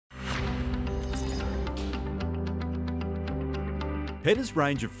Pedders'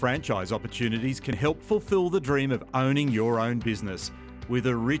 range of franchise opportunities can help fulfil the dream of owning your own business. With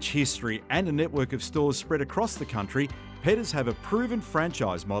a rich history and a network of stores spread across the country, Pedders have a proven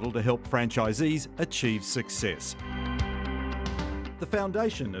franchise model to help franchisees achieve success. The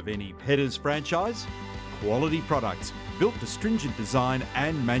foundation of any Pedders franchise? Quality products built to stringent design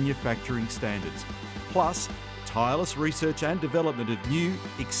and manufacturing standards, plus tireless research and development of new,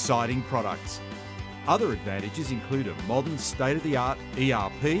 exciting products. Other advantages include a modern state-of-the-art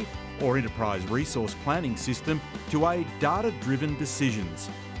ERP or enterprise resource planning system to aid data-driven decisions.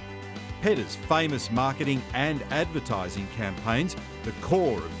 Pedders' famous marketing and advertising campaigns, the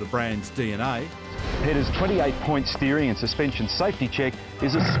core of the brand's DNA. Pedders' 28-point steering and suspension safety check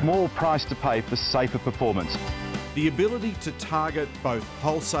is a small price to pay for safer performance. The ability to target both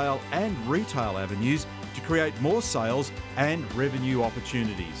wholesale and retail avenues to create more sales and revenue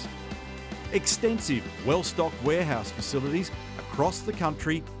opportunities. Extensive, well-stocked warehouse facilities across the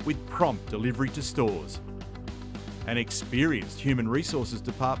country with prompt delivery to stores. An experienced human resources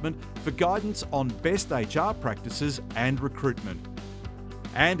department for guidance on best HR practices and recruitment.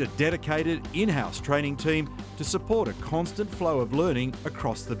 And a dedicated in-house training team to support a constant flow of learning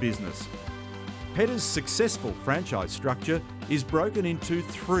across the business. Pedders' successful franchise structure is broken into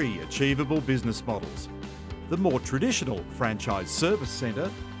 3 achievable business models. The more traditional franchise service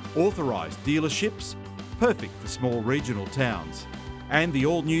centre, authorised dealerships, perfect for small regional towns, and the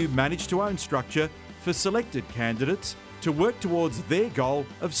all-new managed-to-own structure for selected candidates to work towards their goal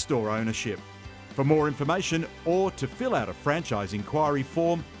of store ownership. For more information or to fill out a franchise inquiry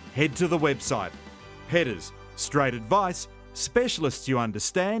form, head to the website. Pedders, straight advice, specialists you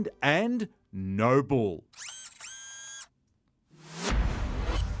understand, and no bull.